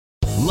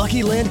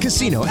Lucky Land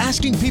Casino,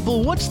 asking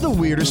people, what's the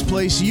weirdest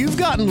place you've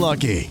gotten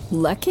lucky?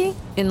 Lucky?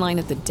 In line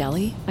at the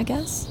deli, I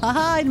guess?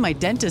 Aha, in my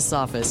dentist's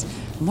office.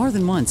 More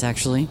than once,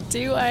 actually.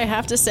 Do I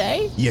have to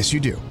say? Yes, you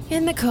do.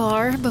 In the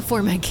car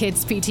before my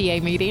kids'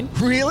 PTA meeting.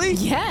 Really?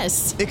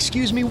 Yes.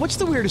 Excuse me, what's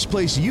the weirdest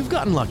place you've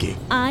gotten lucky?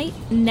 I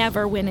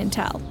never win and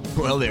tell.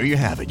 Well, there you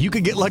have it. You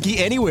can get lucky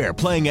anywhere,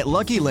 playing at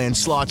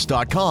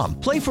LuckyLandSlots.com.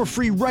 Play for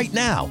free right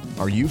now.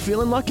 Are you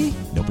feeling lucky?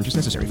 No purchase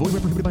necessary. Void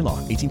where prohibited by law.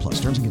 18+.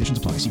 Terms and conditions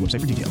apply. See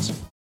website for details.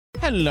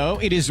 Hello,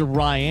 it is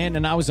Ryan,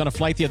 and I was on a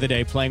flight the other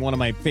day playing one of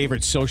my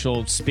favorite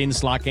social spin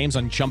slot games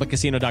on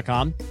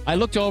ChumbaCasino.com. I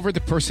looked over at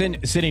the person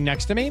sitting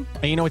next to me,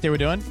 and you know what they were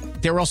doing?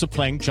 They were also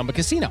playing Chumba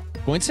Casino.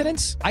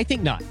 Coincidence? I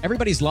think not.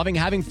 Everybody's loving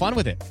having fun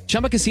with it.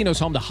 Chumba Casino is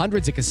home to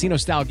hundreds of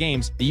casino-style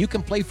games that you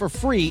can play for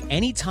free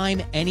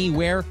anytime,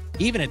 anywhere,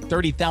 even at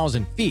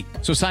 30,000 feet.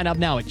 So sign up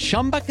now at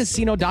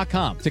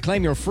ChumbaCasino.com to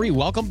claim your free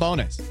welcome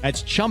bonus.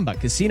 That's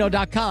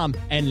ChumbaCasino.com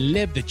and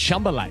live the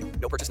Chumba life.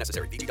 No purchase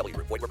necessary. VGW.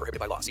 Void where prohibited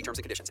by law. See terms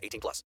and conditions.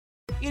 18+.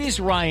 It is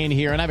Ryan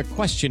here, and I have a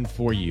question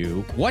for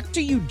you. What do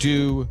you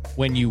do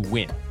when you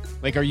win?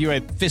 Like, are you a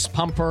fist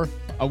pumper,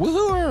 a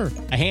woohooer,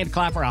 a hand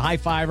clapper, a high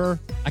fiver?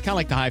 I kind of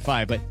like the high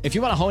five, but if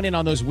you want to hone in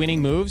on those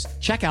winning moves,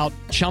 check out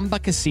Chumba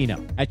Casino.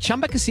 At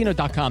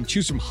ChumbaCasino.com,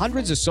 choose from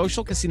hundreds of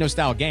social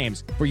casino-style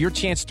games for your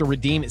chance to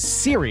redeem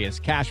serious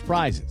cash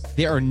prizes.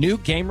 There are new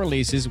game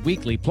releases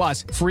weekly,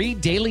 plus free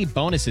daily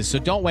bonuses, so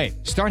don't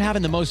wait. Start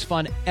having the most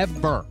fun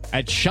ever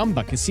at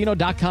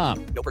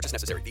ChumbaCasino.com. No purchase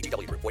necessary.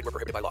 VGW. Void where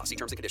prohibited by law. See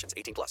terms and conditions.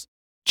 18+.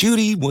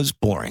 Judy was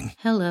boring.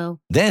 Hello.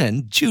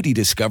 Then Judy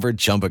discovered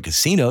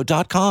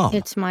ChumbaCasino.com.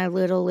 It's my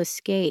little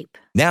escape.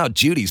 Now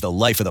Judy's the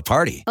life of the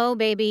party. Oh,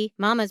 baby,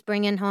 mama's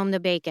bringing home the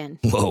bacon.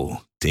 Whoa,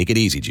 take it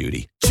easy,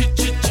 Judy.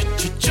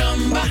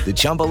 The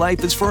Chumba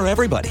life is for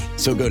everybody.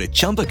 So go to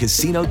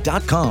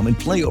ChumbaCasino.com and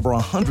play over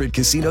 100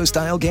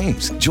 casino-style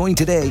games. Join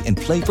today and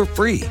play for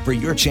free for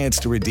your chance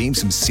to redeem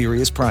some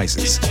serious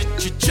prizes.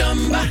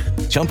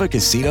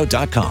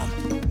 ChumbaCasino.com.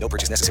 No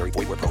purchase necessary.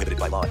 Void where prohibited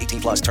by law.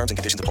 18+. Terms and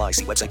conditions apply.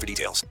 See website for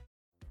details.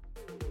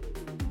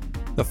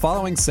 The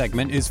following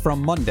segment is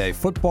from Monday,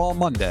 Football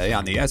Monday,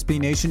 on the SB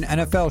Nation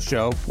NFL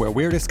Show, where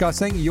we're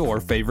discussing your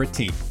favorite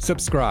team.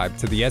 Subscribe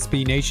to the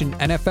SB Nation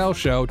NFL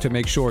Show to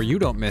make sure you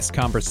don't miss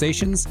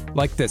conversations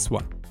like this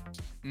one.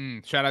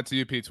 Shout out to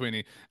you, Pete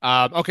Sweeney.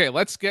 Okay,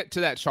 let's get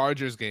to that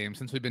Chargers game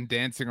since we've been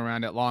dancing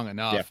around it long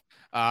enough.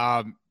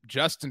 Yeah.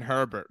 Justin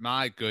Herbert,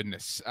 my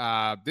goodness.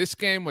 This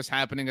game was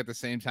happening at the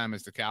same time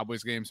as the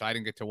Cowboys game, so I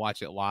didn't get to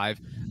watch it live.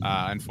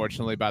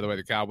 Unfortunately, by the way,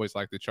 the Cowboys,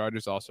 like the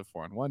Chargers, also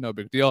 4-1. No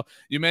big deal.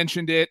 You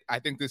mentioned it. I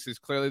think this is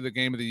clearly the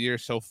game of the year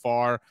so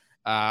far.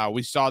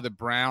 We saw the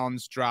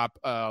Browns drop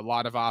a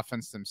lot of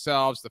offense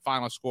themselves. The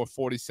final score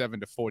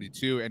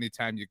 47-42.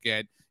 Anytime you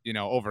get,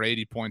 over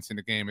 80 points in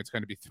the game, it's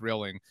going to be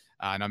thrilling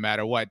no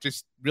matter what.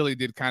 Just really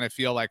did kind of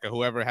feel like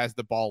whoever has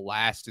the ball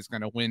last is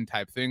going to win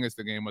type thing as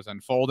the game was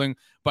unfolding.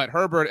 But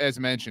Herbert, as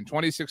mentioned,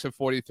 26 of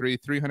 43,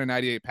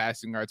 398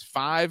 passing yards,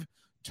 5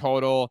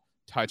 total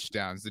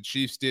touchdowns. The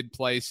Chiefs did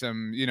play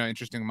some,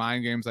 interesting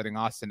mind games, letting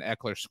Austin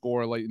Eckler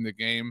score late in the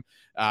game.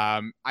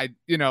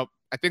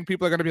 I think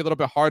people are going to be a little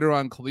bit harder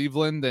on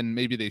Cleveland than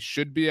maybe they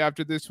should be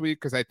after this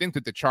week, because I think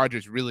that the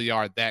Chargers really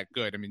are that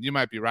good. I mean, you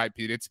might be right,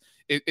 Pete. It's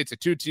a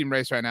 2-team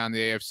race right now in the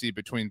AFC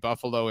between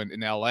Buffalo and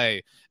LA,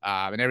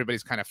 and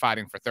everybody's kind of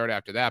fighting for third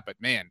after that. But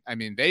man, I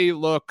mean, they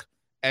look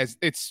as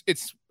it's.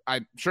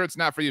 I'm sure it's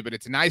not for you, but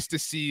it's nice to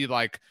see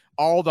like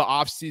all the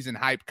offseason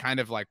hype kind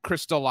of like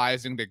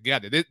crystallizing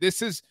together.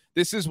 This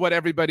is what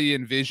everybody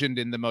envisioned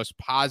in the most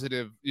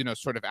positive,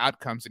 sort of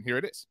outcomes, and here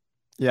it is.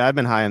 Yeah, I've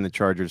been high on the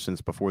Chargers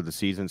since before the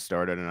season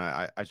started, and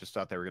I just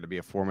thought they were going to be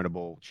a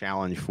formidable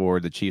challenge for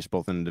the Chiefs,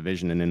 both in the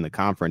division and in the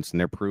conference, and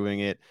they're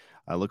proving it.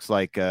 Looks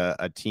like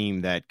a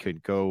team that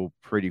could go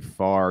pretty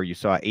far. You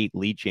saw 8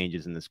 lead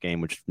changes in this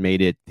game, which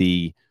made it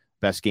the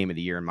best game of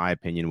the year, in my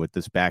opinion, with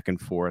this back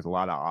and forth, a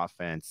lot of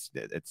offense.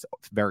 It's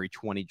very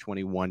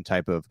 2021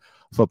 type of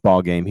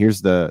football game.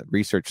 Here's the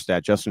research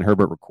stat. Justin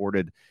Herbert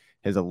recorded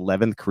his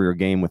 11th career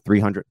game with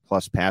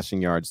 300-plus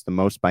passing yards, the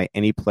most by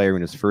any player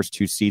in his first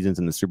 2 seasons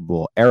in the Super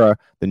Bowl era.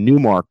 The new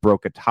mark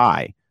broke a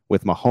tie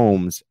with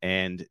Mahomes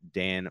and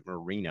Dan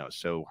Marino.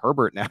 So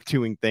Herbert now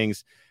doing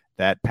things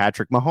that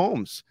Patrick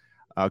Mahomes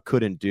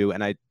couldn't do.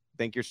 And I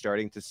think you're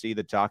starting to see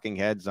the talking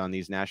heads on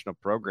these national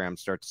programs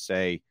start to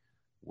say,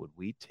 would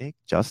we take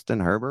Justin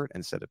Herbert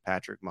instead of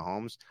Patrick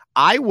Mahomes?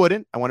 I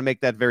wouldn't. I want to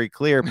make that very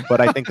clear, but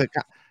I think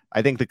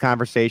the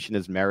conversation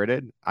is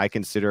merited. I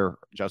consider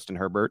Justin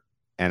Herbert,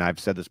 and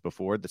I've said this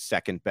before, the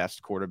second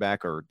best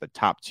quarterback, or the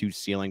top 2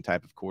 ceiling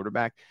type of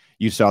quarterback.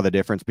 You saw the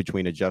difference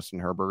between a Justin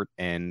Herbert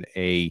and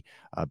a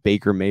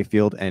Baker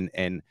Mayfield.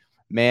 And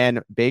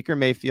man, Baker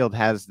Mayfield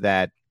has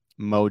that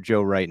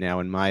mojo right now,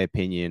 in my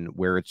opinion,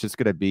 where it's just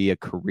going to be a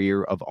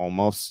career of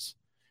almost.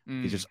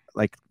 He's just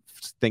like,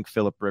 think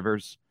Phillip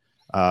Rivers.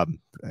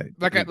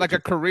 Like a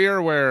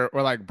career where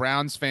like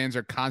Browns fans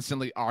are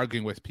constantly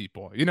arguing with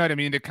people, you know what I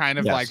mean? To kind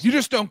of like, you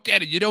just don't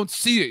get it, you don't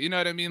see it, you know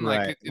what I mean?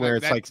 Right. Like where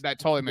it's like that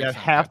totally makes sense.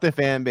 Half the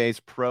fan base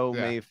pro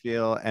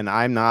Mayfield, and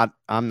I'm not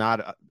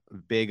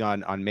big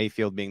on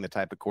Mayfield being the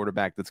type of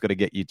quarterback that's going to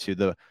get you to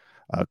the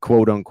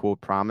quote unquote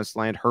promised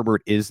land.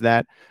 Herbert is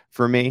that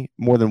for me.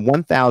 More than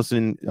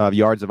 1,000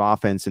 yards of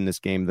offense in this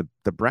game.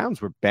 The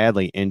Browns were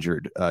badly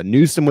injured.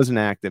 Newsom was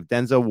inactive.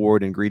 Denzel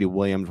Ward and Greedy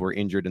Williams were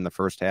injured in the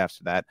first half,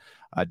 so that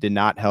did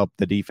not help.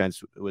 The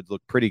defense would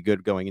look pretty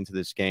good going into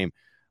this game.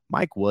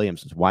 Mike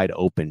Williams was wide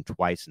open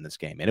twice in this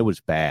game, and it was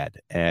bad.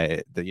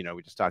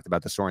 We just talked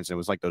about the Sorensen. It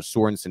was like those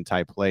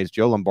Sorensen-type plays.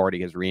 Joe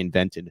Lombardi has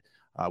reinvented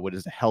what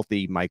is a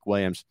healthy Mike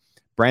Williams.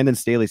 Brandon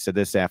Staley said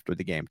this after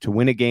the game. To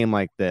win a game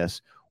like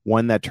this,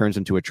 one that turns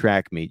into a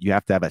track meet, you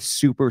have to have a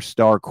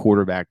superstar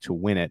quarterback to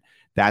win it.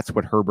 That's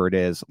what Herbert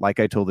is. Like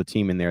I told the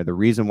team in there, the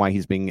reason why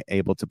he's being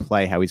able to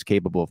play how he's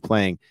capable of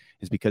playing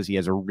is because he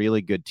has a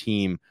really good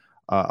team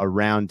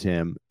around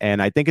him. And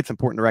I think it's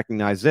important to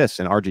recognize this,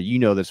 and RJ, you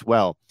know this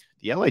well.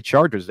 The LA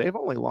Chargers, they've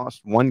only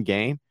lost one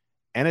game,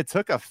 and it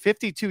took a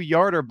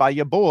 52-yarder by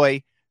your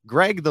boy,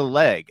 Greg the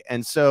Leg.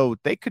 And so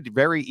they could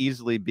very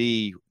easily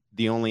be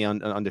the only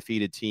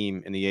undefeated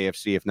team in the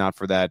AFC, if not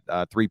for that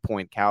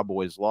 3-point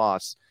Cowboys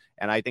loss.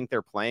 And I think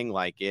they're playing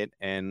like it.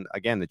 And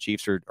again, the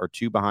Chiefs are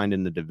 2 behind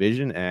in the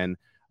division, and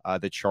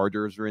the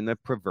Chargers are in the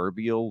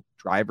proverbial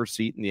driver's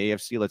seat in the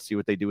AFC. Let's see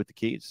what they do with the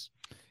keys.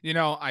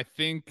 I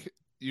think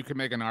you can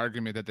make an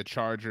argument that the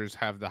Chargers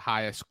have the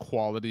highest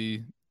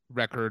quality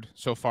record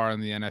so far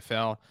in the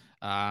NFL.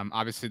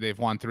 Obviously, they've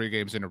won 3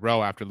 games in a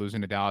row after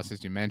losing to Dallas,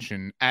 as you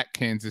mentioned, at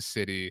Kansas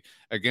City,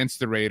 against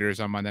the Raiders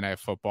on Monday Night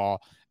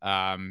Football.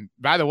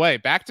 By the way,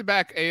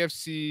 back-to-back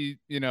AFC,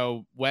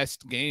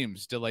 West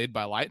games delayed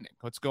by lightning.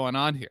 What's going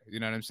on here? You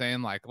know what I'm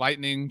saying? Like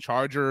Lightning,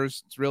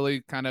 Chargers. It's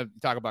really kind of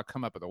talk about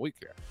come up of the week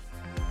here.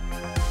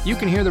 You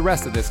can hear the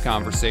rest of this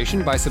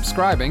conversation by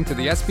subscribing to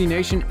the SB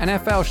Nation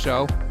NFL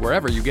show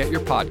wherever you get your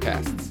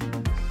podcasts.